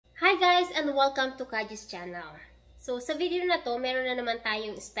guys and welcome to Kajea's channel. So sa video na to, meron na naman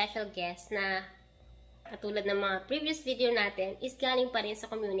tayong special guest na katulad ng mga previous video natin is galing pa rin sa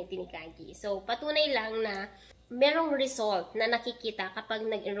community ni Kajea. So patunay lang na merong result na nakikita kapag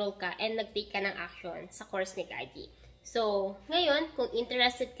nag-enroll ka and nag-take ka ng action sa course ni Kajea. So ngayon, kung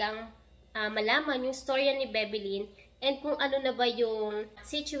interested kang malaman yung storya ni Bebelyn and kung ano na ba yung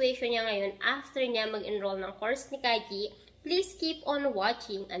situation niya ngayon after niya mag-enroll ng course ni Kajea, please keep on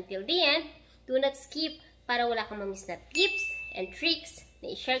watching until the end. Do not skip para wala kang mamiss na tips and tricks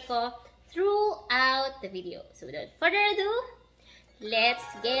na i-share ko throughout the video. So without further ado, let's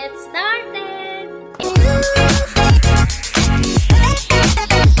get started!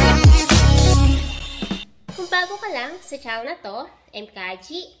 Kung bago ka lang sa channel na to, I'm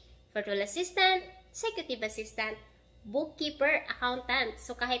Kajea, virtual assistant, executive assistant, bookkeeper, accountant.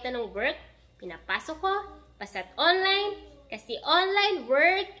 So kahit anong work, pinapasok ko, basta't online, kasi online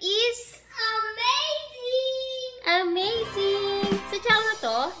work is amazing! Amazing! Sa channel na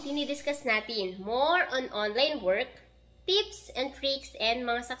to, dinidiscuss natin more on online work, tips and tricks, and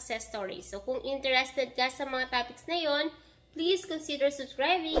mga success stories. So kung interested ka sa mga topics na yon, please consider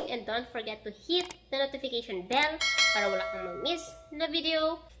subscribing and don't forget to hit the notification bell para wala kang mag-miss na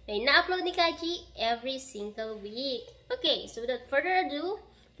video na ina-upload ni Kajea every single week. Okay, so without further ado,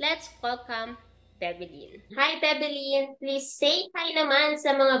 let's welcome Bebelyn. Hi Bebelyn, please say hi naman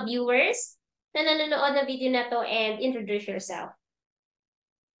sa mga viewers na nanonood ng video na to and introduce yourself.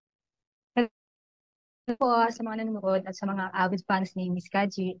 Hello po sa mga nanonood at sa mga avid fans ni Miss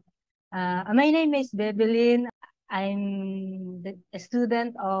Kajea. My name is Bebelyn. I'm a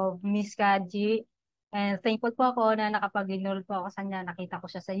student of Miss Kajea. And thankful po ako na nakapag-enroll po ako sa kanya. Nakita ko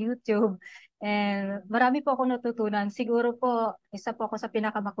siya sa YouTube. And marami po ako natutunan. Siguro po, isa po ako sa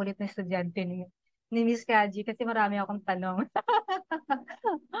pinakamakulit na estudyante ni Miss Kajea kasi marami akong tanong.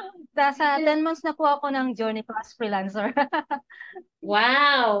 Sa 10 months na po ako ng journey ko as freelancer.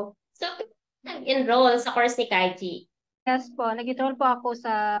 Wow! So, nag-enroll sa course ni Kajea? Yes po, nag-enroll po ako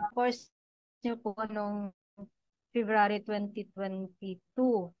sa course niyo po noong February 2022.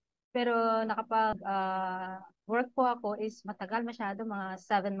 Pero nakapag-work po ako is matagal masyado, mga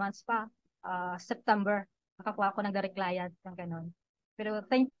 7 months pa. September, nakakuha ako ng direct client ng ganun. Pero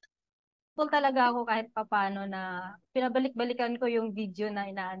thankful talaga ako kahit papano na pinabalik-balikan ko yung video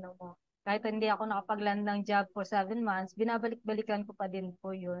na inaano mo. Kahit hindi ako nakapag-land ng job for 7 months, binabalik-balikan ko pa din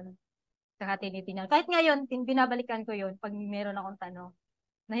po yun. Saka tinitingnan. Kahit ngayon, binabalikan ko yun pag meron akong tanong.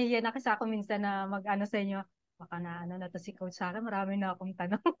 Nahihiya na kasi ako minsan na mag-ano sa inyo. Baka na ano na to si Coach Sarah, marami na akong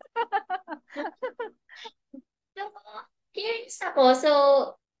tanong. So, curious ako. So,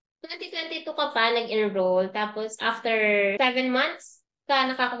 2022 ka pa nag-enroll, tapos after 7 months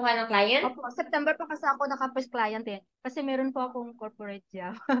ka nakakuha ng client? Opo, September pa kasi ako naka-first client eh. Kasi meron po akong corporate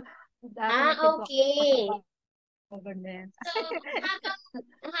job. Connected po ako Okay. sa government. So,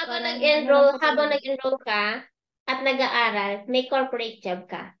 habang Parang ano lang po talaga. nag-enroll ka at nag-aaral, may corporate job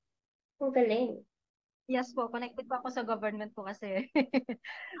ka. Ang galing. Yes po, connected po ako sa government po kasi.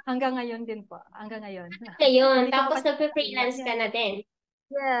 Hanggang ngayon din po. Hanggang ngayon. Ngayon, Nandito po tapos kasi. nagpe-freelance ka na din.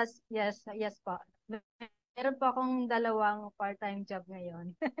 Yes po. Meron po akong dalawang part-time job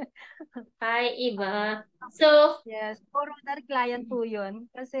ngayon. Ay, Ah, iba. So, yes, puro direct client po yun.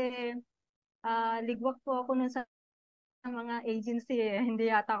 Kasi ligwak po ako nun sa mga agency eh.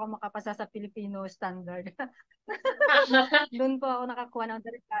 Hindi yata ako makapasa sa Filipino standard. Doon po ako nakakuha ng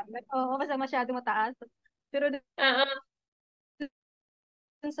direct client. Oo, kasi masyado mataas. Pero ah,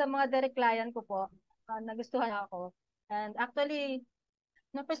 dun sa mga direct client ko po, nagustuhan ako. And actually,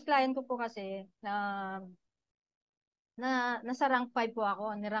 na first client ko po kasi nasa rank 5 po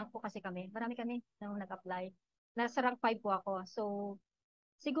ako. Ni-rank po kasi kami. Marami kami nung nag-apply. Nasa rank 5 po ako. So,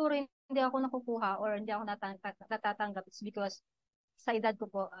 siguro hindi ako nakukuha or hindi ako natatanggap. It's because sa edad ko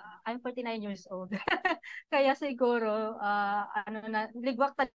po, I'm 49 years old. Kaya siguro,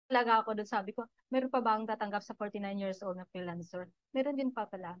 ligwak talaga ako doon. Sabi ko, meron pa ba ang tatanggap sa 49 years old na freelancer? Meron din pa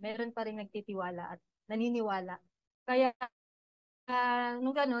pala. Meron pa rin nagtitiwala at naniniwala. Kaya,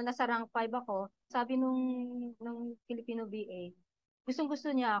 nung gano'n, nasa rank 5 ako, sabi nung Filipino VA, gustong-gusto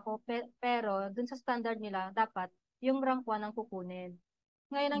niya ako, pero dun sa standard nila, dapat yung rank 1 ang kukunin.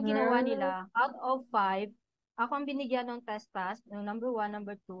 Ngayon ang ginawa nila, out of 5, ako ang binigyan ng test task, ng number 1,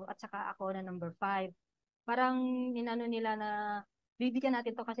 number 2, at saka ako na number 5. Parang inano nila na bibigyan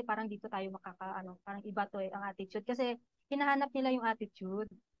natin to kasi parang dito tayo parang iba to eh, ang attitude. Kasi hinahanap nila yung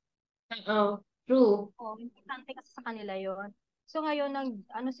attitude. Oo, true. Oh, importante kasi sa kanila yon. So ngayon,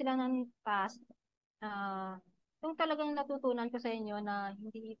 ano sila ng task, yung talagang natutunan ko sa inyo na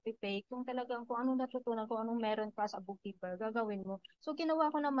hindi i-fake, yung talagang kung anong natutunan, kung anong meron ka sa bookkeeper, gagawin mo. So,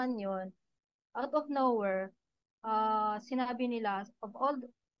 ginawa ko naman yon out of nowhere. Sinabi nila, of all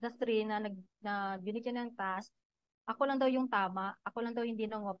the three na binigyan ng task, ako lang daw yung tama, ako lang daw hindi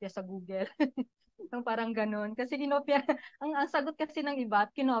nangopya sa Google. Yung parang ganun. Kasi kinopya, ang sagot kasi ng iba,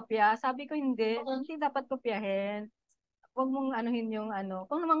 kinopya. Sabi ko hindi, Oo, hindi dapat kopyahin. Huwag mong anuhin yung ano.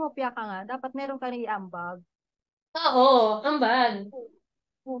 Kung mangopya ka nga, dapat meron ka rin iambag. oo, ambag.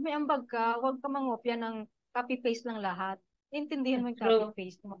 Kung may ambag ka, huwag ka mangopya ng copy-paste lang lahat. Intindihin mo yung True.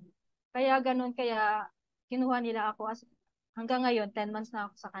 copy-paste mo. Kaya ganun, kaya kinuha nila ako as hanggang ngayon, 10 months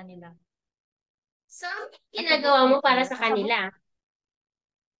na ako sa kanila. So, As a ginagawa mo para bookkeeper. sa kanila.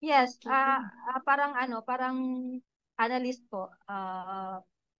 Yes, Keeper. parang ano, parang analyst po,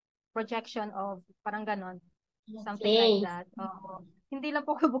 projection of parang ganon, something like Okay. that. Oo. Hindi lang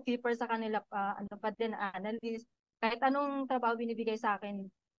po ako bookkeeper sa kanila, ano pa din, analyst. Kahit anong trabaho binibigay sa akin,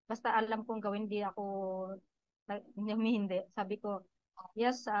 basta alam kong gawin, hindi ako hindi. Sabi ko,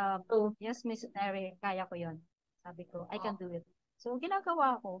 yes, True. yes, Miss Mary, kaya ko yon. Sabi ko, I can do it. So,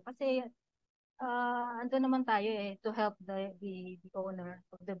 ginagawa ko kasi ando naman tayo to help the owner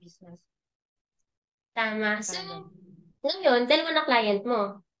of the business. Tama. So, Parang ganun. ngayon, dalawa na client mo.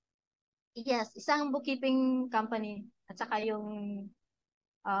 Yes, isang bookkeeping company at saka yung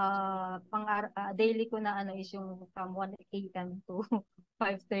daily ko na ano is yung from 1 a.m. to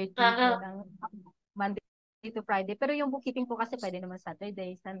 5:30 Oo. yun ang Monday to Friday. Pero yung bookkeeping ko kasi pwede naman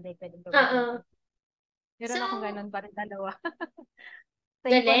Saturday, Sunday, pwede gawin Oo. dito. Meron So, akong ganun pa rin dalawa.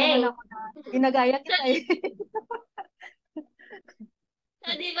 Thankful naman galing. ako na ginagaya So, kita eh.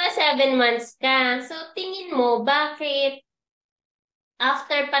 di ba 7 months ka? So, tingin mo, bakit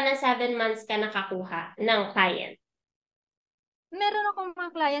after pa ng 7 months ka nakakuha ng client? Meron akong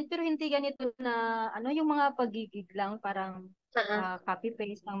mga client pero hindi ganito na ano yung mga pagigig lang parang Oo. copy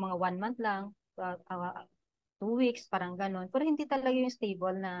paste ng mga 1 month lang, 2 weeks parang ganon. Pero hindi talaga yung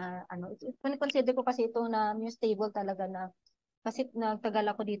stable na ano. Consider ko kasi ito na yung stable talaga na kasi nagtagal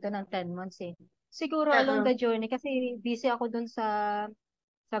ako dito ng 10 months eh. Siguro along Oo. the journey kasi busy ako dun sa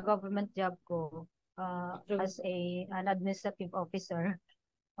government job ko True. as an administrative officer.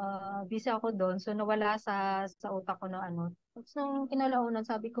 Busy ako doon. So, nawala sa utak ko na ano. Tapos, nung kinalaunan,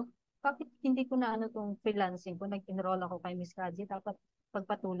 sabi ko, bakit hindi ko na ano tong freelancing ko? Nag-enroll ako kay Miss Kaji. Dapat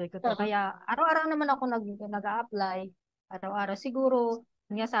pagpatuloy ko to. Oo. Kaya, araw-araw naman ako nag-a-apply. Araw-araw. Siguro,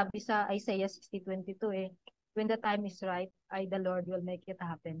 nga sabi sa Isaiah 60:22 eh, when the time is right, the Lord will make it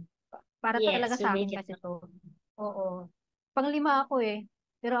happen. Para talaga Yes, you sa make akin it kasi to. Oo. Panglima ako eh.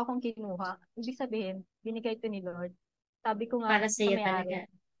 Pero akong kinuha. Ibig sabihin, binigay to ni Lord. Sabi ko nga para sa sa'yo talaga. may-ari,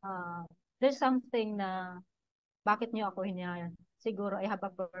 ah, there's something na bakit niyo ako hinihire? Siguro I have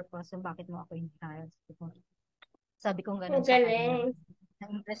a purpose kung bakit mo ako hinihire. Sabi ko Ang ganun sa kanya. galing.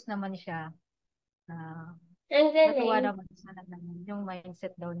 Na-impress naman siya. na Ang Natuwa galing. naman siya na yung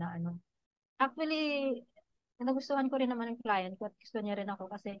mindset daw na ano. Actually, nagustuhan ko rin naman yung client ko at gusto niya rin ako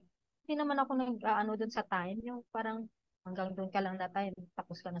kasi hindi naman ako nag-ano dun sa time. Yung parang hanggang doon ka lang na time,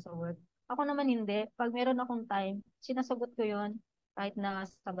 tapos ka na sa work. Ako naman hindi. Pag meron akong time, sinasagot ko yun. Kahit na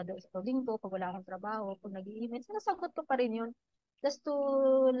Sabado o Linggo, pag wala akong trabaho, pag nag-i-email, sinasagot ko pa rin yun. Just to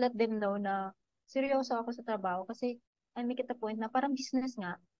let them know na seryoso ako sa trabaho kasi I make it a point na parang business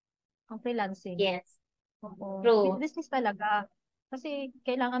nga, ang freelancing. Yes. Oo. True. Business talaga. Kasi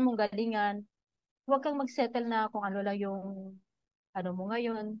kailangan mong galingan. Huwag kang mag-settle na kung ano lang yung ano mo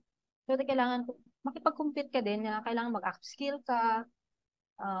ngayon. So, kailangan makipag-compete ka din na kailangan mag-upskill ka.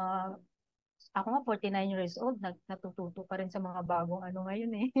 Ah, ako nga 49 years old, natututo pa rin sa mga bagong ano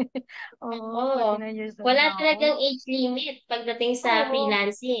ngayon eh. Oo, Oo. 49 years old Wala na ako. talagang age limit pagdating sa Oo.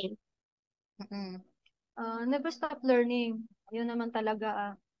 freelancing. Mm-mm. Never stop learning. Yun naman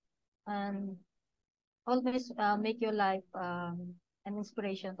talaga. And always make your life an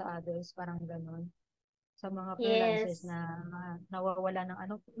inspiration to others. Parang ganun. Sa mga freelancers Yes. na nawawala ng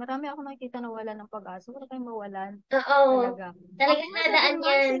ano. Marami ako nakikita na wala ng pag-asa. Wala kayong mawalan. Oo. Talaga. Ako Talagang nga dadaan 7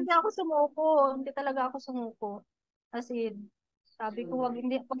 months, yan. hindi ako sumuko. Hindi talaga ako sumuko. Kasi sabi ko, wag,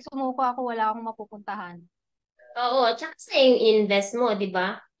 hindi, pag sumuko ako, wala akong mapupuntahan. Oo. Tsaka sa yung invest mo, di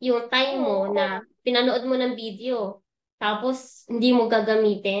ba? Yung time mo Oo, na oo. pinanood mo ng video. Tapos, hindi mo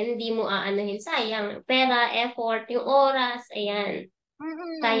gagamitin, hindi mo aanahin. Sayang. Pera, effort, yung oras. Ayan.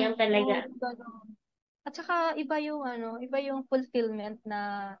 Sayang Oo, talaga. ganun. At saka iba yung fulfillment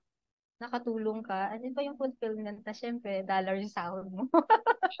na nakatulong ka. At iba yung fulfillment na syempre, dollar yung sahod mo.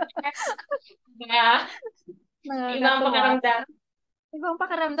 Yes. Kaya, ibang Nakakatuwa. pakaramdam. Ibang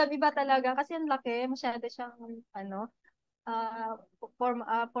pakiramdam, iba talaga. Kasi ang laki, masyado siyang, ano,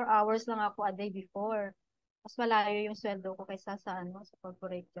 4 hours lang ako a day before. mas malayo yung sweldo ko kaysa sa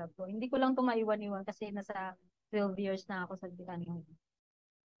corporate job ko. Hindi ko lang tumaiwan-iwan kasi nasa 12 years na ako sa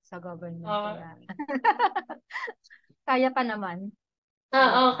government. Oh, Kaya, kaya pa naman.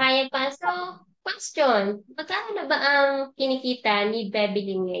 oo, Kaya pa. kaya pa. So, question, magkano na ba ang kinikita ni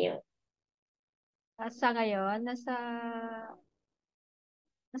Bebelyn ngayon? Sa ngayon, nasa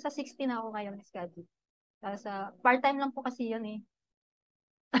 60 na ako ngayon, Miss Kaji. Part-time lang po kasi yun eh.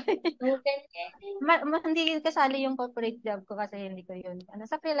 Ang galing. Hindi kasali yung corporate job ko kasi hindi ko yun.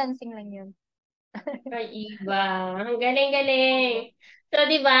 Sa freelancing lang yun. Or iba. Ang galing-galing. So,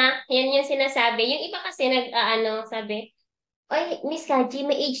 di ba, yan yung sinasabi. Yung iba kasi sabi, Oy, Miss Kaji,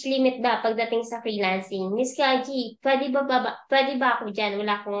 may age limit ba pagdating sa freelancing? Miss Kaji, pwede ba ako dyan?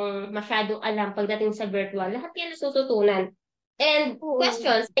 Wala akong masyadong alam pagdating sa virtual. Lahat yan natututunan. And Oo.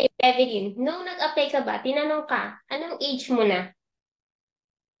 questions, kay Evelyn, nung nag-apply ka ba, tinanong ka, anong age mo na?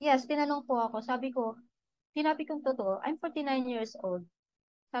 Yes, tinanong po ako. Sinabi kong totoo, I'm 49 years old.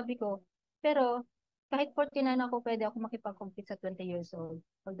 Sabi ko, pero kahit 49 ako, pwede ako makipag-compete sa 20 years old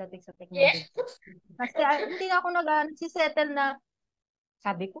pagdating sa Yes. technology. Kasi hindi na ako nag-settle na,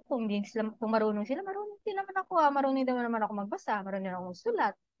 sabi ko, kung marunong sila, marunong din naman ako. Marunong din naman ako magbasa, marunong din ako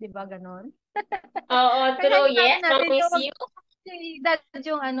magsulat. Di ba ganon? Oo, Kaya true. sabi Yes, natin, mamiss you.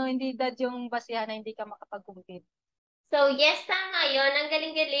 hindi dad yung basihan na hindi ka makapag-compete. So, yes, tama yon. Ang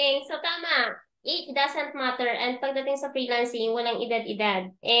galing-galing. So, tama. Age doesn't matter. And pagdating sa freelancing, walang edad-edad.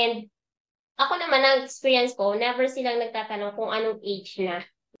 And ako naman, ang experience ko, never silang nagtatanong kung anong age na.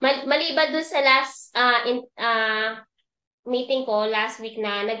 Maliban dun sa last meeting ko, last week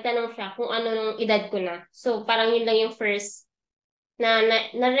na, nagtanong siya kung ano nung edad ko na. So, parang yun lang yung first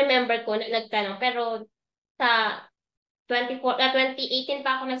na-remember ko na nagtanong. Pero sa 2018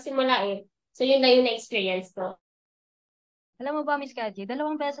 pa ako nagsimula eh. So, yun lang yung na-experience ko. Alam mo ba, Miss Kaji, 2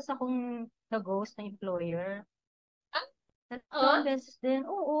 beses akong nag-ghost ng employer. Dalawang Oo. beses din.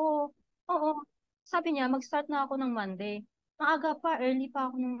 Oo. Oo. Sabi niya, mag-start na ako ng Monday. Maaga pa, early pa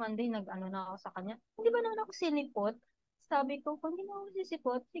ako ng Monday. Nag-ano na ako sa kanya. Hindi ba naman ako sinipot? Sabi ko, kung hindi mo ako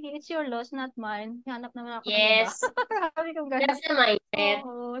sisipot, sige, it's your loss, not mine. Hanap naman ako ng iba. Yes. Sabi ko gano'n. That's the mindset.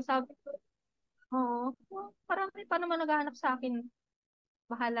 Oo, sabi ko, oo. Parang pa naman naghahanap sa akin.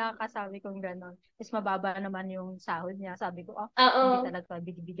 Bahala ka, sabi ko gano'n. Tapos mababa naman yung sahod niya. Sabi ko, hindi Oo. talaga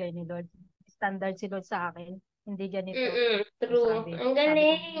binibigay ni Lord. Standard si Lord sa akin. Hindi ganito. Mm-mm. True. Ang Sabi ko,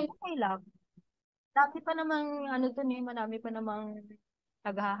 galing. okay lang. Dami pa namang, marami pa namang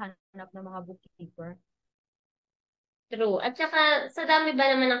naghahanap ng mga bookkeeper. True. At saka, sa dami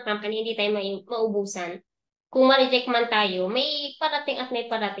ba naman ng company, hindi tayo maubusan. Kung ma-reject man tayo, may parating at may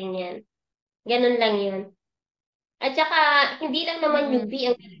parating yan. Ganun lang yun. At saka, hindi lang naman Mm-mm.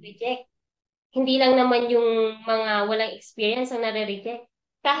 newbie ang nare-reject. Hindi lang naman yung mga walang experience ang nare-reject.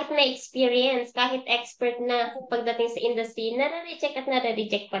 Kahit may experience, kahit expert na pagdating sa industry, nare-reject at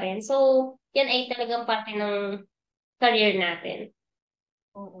nare-reject pa rin. So, yan ay talagang parte ng career natin.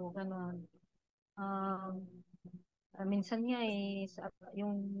 Oo, ganun. Um, minsan nga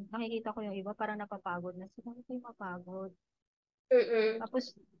yung nakikita ko yung iba parang napapagod na sila. Hindi ko mapagod. Mm-mm.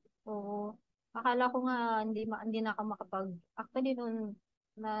 Tapos, oo, akala ko nga hindi na ako actually noon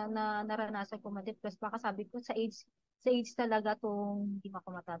naranasan ko ma-depress baka sabi ko sa age talaga tong hindi mo ako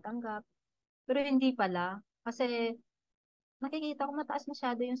matatanggap. Pero hindi pala. Kasi nakikita ko mataas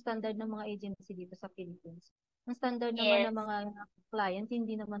masyado yung standard ng mga agency dito sa Philippines. Ang standard naman ng Yes. mga client,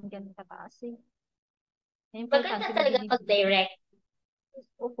 hindi naman ganun kataas eh. Maganda Importante talaga pag mabibigyan. direct.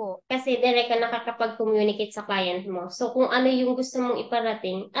 Opo. Kasi direct ka nakakapag-communicate sa client mo. So, kung ano yung gusto mong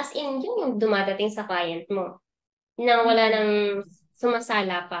iparating, as in, yun yung dumadating sa client mo. Na wala Mm, nang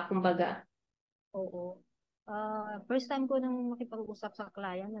sumasala pa, kumbaga. oo. First time ko nang makipag-usap sa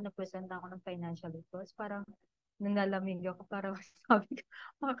client na nag-present ako ng financial reports, parang nanalamig ako para sabi ko,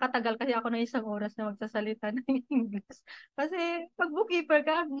 makakatagal kasi ako ng 1 oras na magsasalita ng English. Kasi pag bookkeeper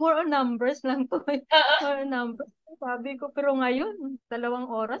ka, more on numbers lang to eh. Oo. More on numbers. Sabi ko, pero ngayon, 2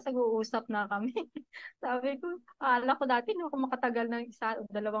 oras, nag-uusap na kami. Sabi ko, akala ko dati, hindi ako makatagal ng 1 o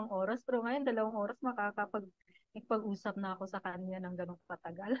 2 oras, pero ngayon, 2 oras, makakapag-usap na ako sa kanya ng ganong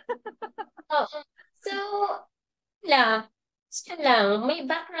katagal. Oo. So, la, gusto lang, may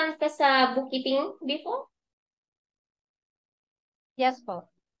background ka sa bookkeeping before? Yes po.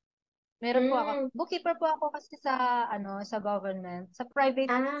 Meron po ako. Mm. Bookkeeper po ako kasi sa government. Sa private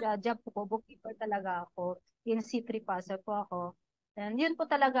Ah, job po, bookkeeper talaga ako. In C3 passer po ako. And yun po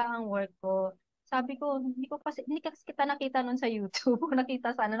talaga ang work ko. Sabi ko, hindi kasi kita nakita nun sa YouTube.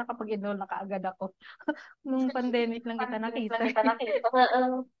 Nakita sana nakapag-enroll na kaagad ako. Nung pandemic lang kita pandemic lang nakita. kita nakita.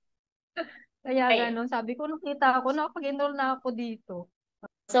 Oo. Kaya Ay, ganun, sabi ko, nakita ako, nakapag-enroll na ako dito.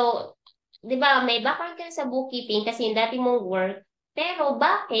 so, di ba, may background ka sa bookkeeping kasi yung dati mong work, pero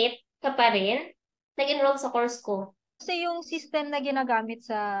bakit ka pa rin nag-enroll sa course ko? Kasi yung system na ginagamit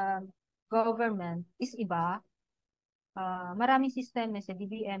sa government is iba. Maraming system. Sa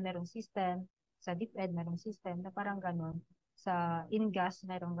DBM, merong system. Sa DepEd, merong system na parang ganon. Sa INGAS,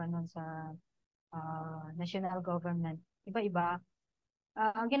 merong ganon sa national government. Iba-iba.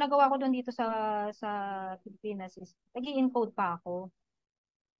 Ang ginagawa ko doon dito sa Pilipinas is nag-i-encode pa ako.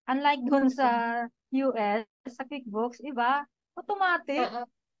 Unlike doon sa US, sa QuickBooks, iba, automatic, Oo, oo,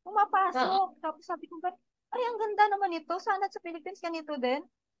 pumapasok. Tapos sabi ko, ay, ang ganda naman ito. Sana sa Philippines ganito din.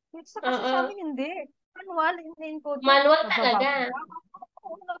 Kasi sa oo. amin hindi. Manual, in-encode ko. Manual Nagbabaw talaga. ako.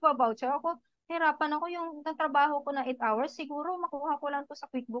 Nagbabaw ako. Hirapan ako yung trabaho ko na 8 hours. Siguro makuha ko lang to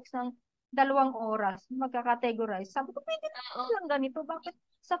sa QuickBooks ng 2 oras. Magkakategorize. Sabi ko, pwede Oo, lang ganito. Bakit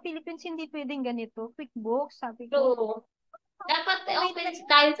sa Philippines hindi pwedeng ganito? QuickBooks, sabi ko. true. Dapat Wait open lang.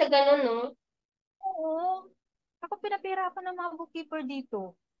 tayo sa ganun, no? Oo. Ako pinapahirapan ng mga bookkeeper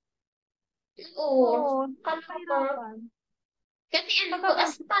dito. Oo. Oo, Kalama. pinapahirapan. Kasi ano, Saka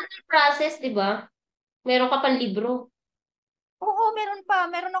as standard process, di ba? Meron ka pang libro. oo, meron pa.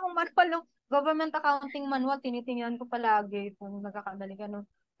 Meron akong manual ng government accounting manual. Tinitingnan ko palagi kung nagkakamali ganun.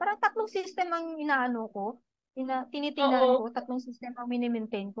 Parang tatlong system ang inaano ko. Tinitingnan Oo. ko. Tatlong system ang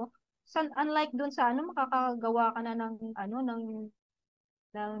minimaintain ko. Unlike dun sa ano, makakagawa ka na ng, ano, ng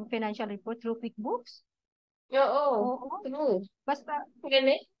financial report through QuickBooks. Oo. Oo. True. Basta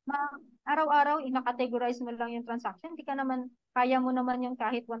Galing. araw-araw, ina-categorize mo lang yung transaction. Hindi ka naman, kaya mo naman yung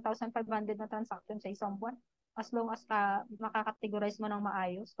kahit 1,500 na transaction sa isang buwan. As long as makakategorize mo ng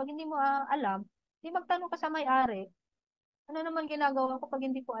maayos. Pag hindi mo alam, di magtanong ka sa may-ari. Ano naman ginagawa ko pag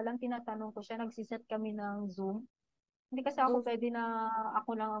hindi ko alam, tinatanong ko siya. Nagsiset kami ng Zoom. Hindi kasi ako pwede na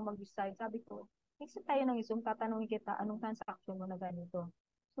ako lang ang mag-decide. Sabi ko, exit tayo ng Zoom, tatanungin kita anong transaction mo na ganito.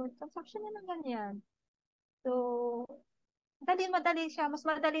 So, transaction na ng ganyan. So, madali siya. Mas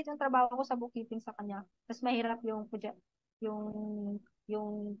madali yung trabaho ko sa bookkeeping sa kanya. Mas mahirap yung yung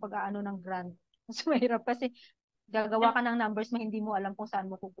pag-aano ng grant. Mas mahirap kasi gagawa ka ng numbers na hindi mo alam kung saan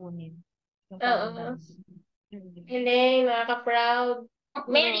mo kukunin yung Oo. pag-grant. Mm. Galing, nakaka-proud.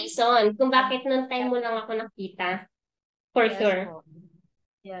 May Oo. reason kung Sabi- bakit noong time mo lang ako nakita. For Yes sure. po.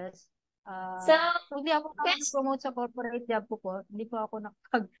 Yes. So, So hindi ako guys, nakapag-promote sa corporate job ko po. Hindi po ako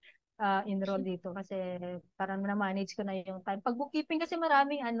nakapag-enroll dito kasi parang na-manage ko na yung time. Pag bookkeeping kasi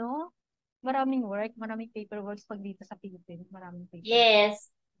maraming work, maraming paperwork pag dito sa Philippines, maraming paperwork.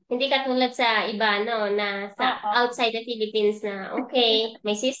 yes. Hindi katulad sa iba, no, na sa Oo. outside the Philippines na, okay,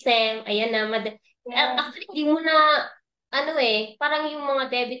 may system, ayan na, Yes. actually, hindi mo na, ano parang yung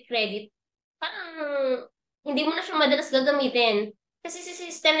mga debit credit, parang hindi mo na siya madalas gagamitin. Kasi si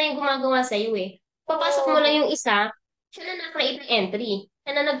system na yung gumagawa sa iyo Papasok mo lang Oo. yung isa, siya na nakreate ng entry,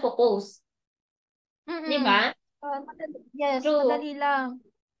 siya na nagpo-post. Di ba? Mm-mm. Yes, True. madali lang.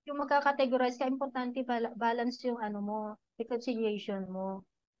 Yung magkakategorize ka, importante balance yung ano mo, reconciliation mo.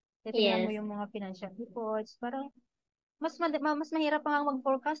 Titingnan mo Yes. yung mga financial reports. Parang mas mahirap pa nga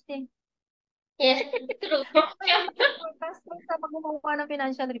mag-forecast eh. Yes. True. Mahirap pa mag-forecast sa pagmumuha ng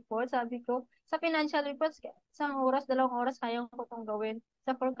financial report. Sabi ko, sa financial reports, isang oras, 2 oras, kaya ko itong gawin.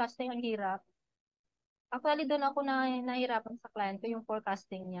 Sa forecasting, ang hirap. Actually, doon ako nahirapan sa client ko yung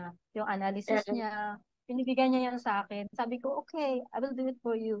forecasting niya, yung analysis Uh, niya. Pinibigyan niya yan sa akin. Sabi ko, okay, I will do it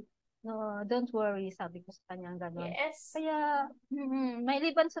for you. No, don't worry, sabi ko sa kanya ganon. yes. Kaya, may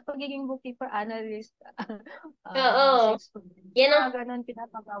liban sa pagiging bookkeeper analyst, Oo. sales pro, Yan ang ganon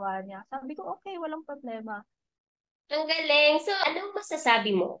pinapagawa niya. Sabi ko, okay, walang problema. Ang galing. So, anong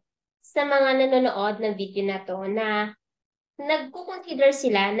masasabi mo sa mga nanonood ng video na to na nagko-consider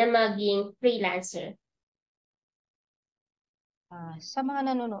sila na maging freelancer? Sa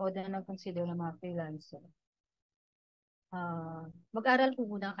mga nanonood na nag-consider ng mga freelancer, mag-aral po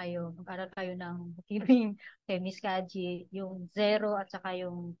muna kayo. Mag-aral kayo ng bookkeeping kay Miss Kaji, yung Zero at saka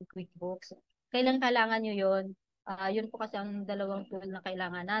yung QuickBooks. Kailangan nyo yun. Yun po kasi ang dalawang tool na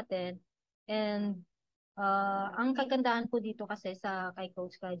kailangan natin. And ang kagandahan po dito kasi sa kay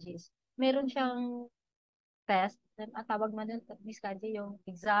Coach Kaji is meron siyang test. Ang tawag man dun, Miss Kaji, yung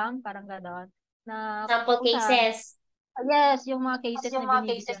exam, parang gano'n, na Sample kung saan, cases. yes, yung mga Kasi cases na yung mga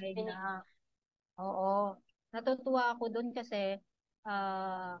cases binibigay din. na. Oo. Natutuwa ako doon kasi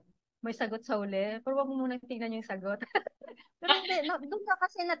ah may sagot sa uli. Pero wag mo muna tingnan yung sagot. Pero hindi, no, doon ka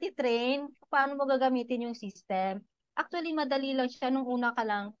kasi natitrain paano mo gagamitin yung system. Actually, madali lang siya nung una ka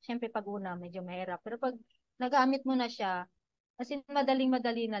lang. Siyempre, pag una, medyo mahirap. Pero pag nagamit mo na siya, as in,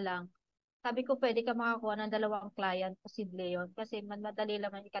 madaling-madali na lang. Sabi ko, pwede ka makakuha ng 2 client, posible yon. Kasi madali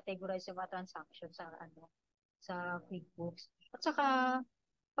lang i-categorize yung mga transaction sa QuickBooks. At saka,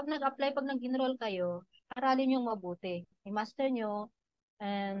 pag nag-apply, pag nag-enroll kayo, aralin yung mabuti. I-master nyo,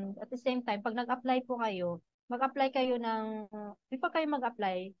 and at the same time, pag nag-apply po kayo, mag-apply kayo ng, before kayo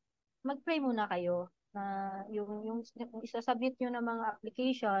mag-apply, mag-pray muna kayo na yung isasubmit nyo ng mga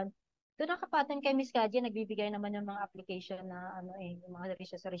application, doon nakapatan kay Miss Kajea, nagbibigay naman yung mga application na ano yung mga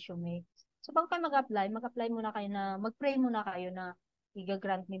sa resume. So, bago kayo mag-apply muna kayo na, mag-pray muna kayo na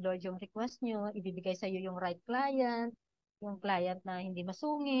i-grant ni Lord yung request nyo, ibibigay sa iyo yung right client, yung client na hindi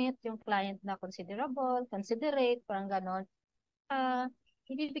masungit, yung client na considerable, considerate, parang ganon. Ah,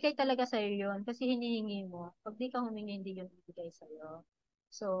 ibibigay talaga sa iyo yun kasi hinihingi mo. Pag di ka humingi, hindi yun ibibigay sa iyo.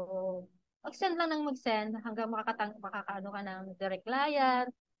 So, mag-send lang ng mag-send hanggang makakaano ka ng direct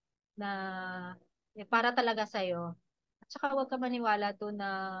client na para talaga sa iyo. At saka huwag ka maniwala doon na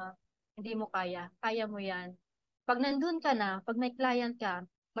hindi mo kaya. Kaya mo yan. Pag nandun ka na, pag may client ka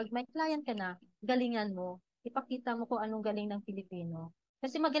na, galingan mo. Ipakita mo kung anong galing ng Pilipino.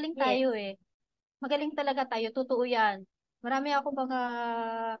 Kasi magaling Yes. tayo eh. Magaling talaga tayo. Totoo yan. Marami akong mga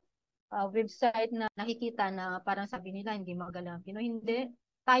website na nakikita na parang sabi nila hindi magaling ang Pinoy. Hindi.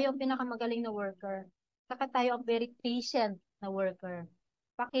 Tayo ang pinakamagaling na worker. Saka tayo ang very patient na worker.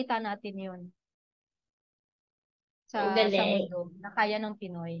 Pakita natin yun Ang sa galing. mundo na kaya ng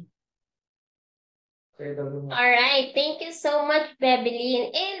Pinoy. Alright, thank you so much,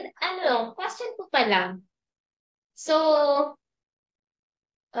 Bebelyn. And question ko pa lang. So,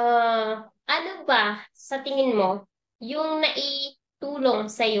 ano ba sa tingin mo yung naitulong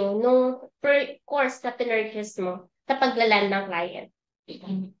sa'yo nung per course na pinurchase mo sa paglaland ng client?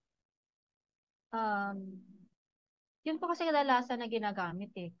 Um, Yun po kasi kadalasan na ginagamit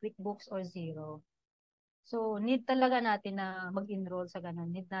QuickBooks or Zero. So, need talaga natin na mag-enroll sa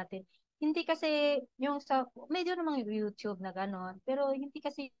ganun. Need natin. Hindi kasi yung medyo namang YouTube na ganun, pero hindi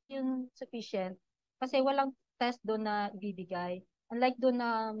kasi yung sufficient. Kasi walang test doon na ibibigay. Unlike doon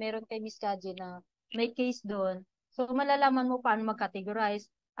na meron kay Miss Kaji na may case doon. So, malalaman mo paano mag-categorize.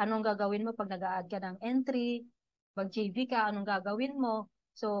 Anong gagawin mo pag nag-a-add ka ng entry, mag-JV ka, anong gagawin mo.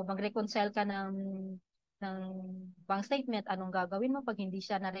 So, mag-reconcile ka ng bank statement, anong gagawin mo pag hindi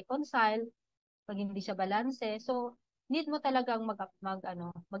siya na-reconcile, pag hindi siya balanse. So, need mo talagang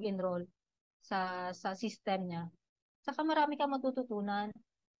mag-enroll sa system niya. Saka marami kang matututunan.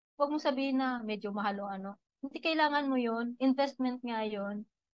 Huwag mo sabihin na medyo mahal o ano. Hindi kailangan mo yun. Investment nga yun.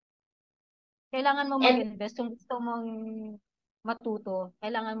 Kailangan mo And mag-invest. Kung gusto mong matuto,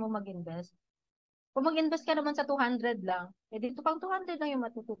 kailangan mo mag-invest. Kung mag-invest ka naman sa 200 lang, eh dito pang 200 lang yung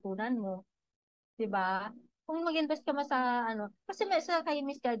matututunan mo. 'Di ba? Kung mag-invest ka sa kasi may sa kay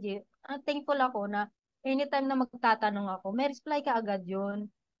Miss Kaji, thankful ako na anytime na magtatanong ako, may reply ka agad 'yun.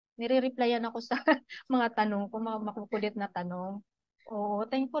 Nire-replyan ako sa mga tanong ko, mga makukulit na tanong. Oo,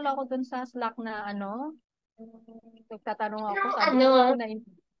 thankful ako dun sa Slack na nagtatanong ako, sabi ko hindi ko na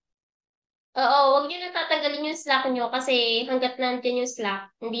oo, wag niyo na tatanggalin yung Slack niyo kasi hanggat nandiyan yung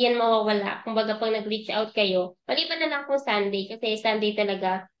Slack, hindi yan mawawala. Kumbaga pag nag-reach out kayo, maliban na lang kung Sunday kasi Sunday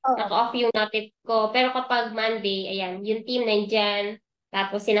talaga Oo. naka-off yung notif ko. Pero kapag Monday, ayan, yung team nandyan,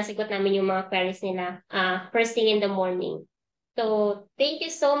 tapos sinasagot namin yung mga queries nila first thing in the morning. So, thank you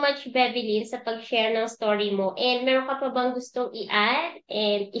so much, Bevelyn, sa pag-share ng story mo. And meron ka pa bang gustong i-add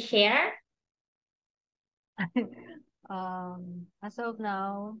and i-share? As of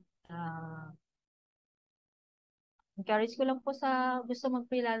now, uh, encourage ko lang po sa gusto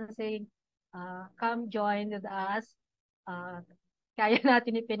mag-freelancing, come join with us. Uh, Kaya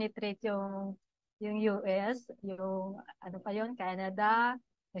natin i-penetrate yung US, yung ano pa yun, Canada,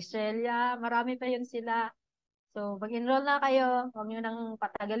 Australia, marami pa yun sila. So, mag-enroll na kayo, huwag nyo nang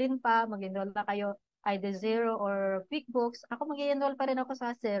patagalin pa, mag-enroll na kayo either Zero or QuickBooks. Ako mag-enroll pa rin ako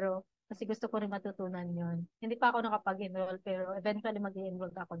sa Zero kasi gusto ko rin matutunan yun. Hindi pa ako nakapag-enroll pero eventually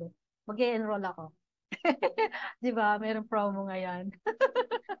mag-enroll ako doon. Mag-enroll ako. Di ba? Mayroong promo ngayon.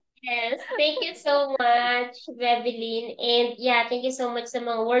 Yes, thank you so much, Bevelyn. And yeah, thank you so much sa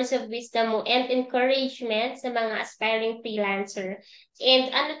mga words of wisdom mo and encouragement sa mga aspiring freelancer.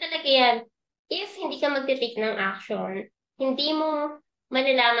 And ano talaga yan, if hindi ka magte-take ng action, hindi mo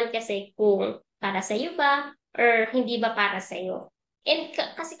malalaman kasi kung para sa iyo ba or hindi ba para sa iyo. And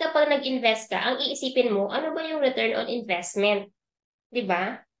kasi kapag nag-invest ka, ang iisipin mo, ano ba yung return on investment? 'Di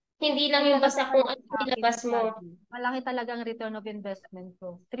ba? Hindi lang Yun yung talaga basta kung talaga ano sa akin, nilabas Miss mo. Kaji. Malaki talaga ang return of investment ko.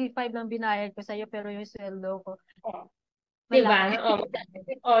 3,500 lang binayad ko sa'yo pero yung sweldo ko, 'Di ba? malaki.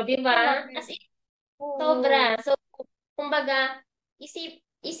 Oh, 'di ba? Malaki. Kasi Oo. sobra. So, kumbaga,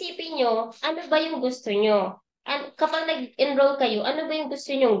 isipin nyo, ano ba yung gusto nyo? Kapag nag-enroll kayo, ano ba yung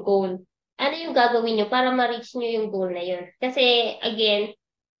gusto nyong goal? Ano yung gagawin nyo para ma-reach nyo yung goal na yun? Kasi, again,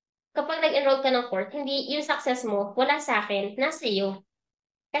 kapag nag-enroll ka ng course, hindi, yung success mo, wala sa akin, nasa iyo.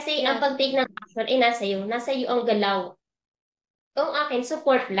 Kasi ang Yes. pag-take ng action ay nasa iyo. Nasa iyo ang galaw. Yung akin,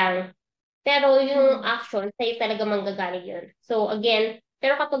 support lang. Pero yung Mm. action, sa'yo talaga manggagaling yun. So again,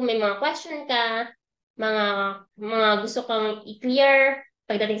 pero kapag may mga question ka, mga mga gusto kang i-clear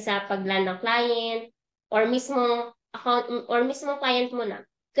pagdating sa pagland ng client, or mismo account, or mismo client mo na,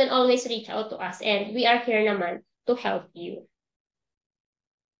 you can always reach out to us and we are here naman to help you.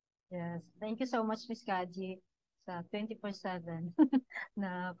 Yes. Thank you so much, Miss Kaji, sa 24/7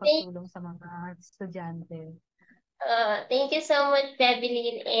 na Thank, pagtulong sa mga estudyante. thank you so much,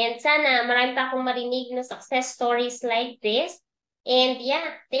 Bevelyn. And sana marami pa akong marinig na success stories like this. And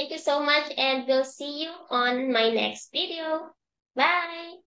yeah, thank you so much and we'll see you on my next video. Bye!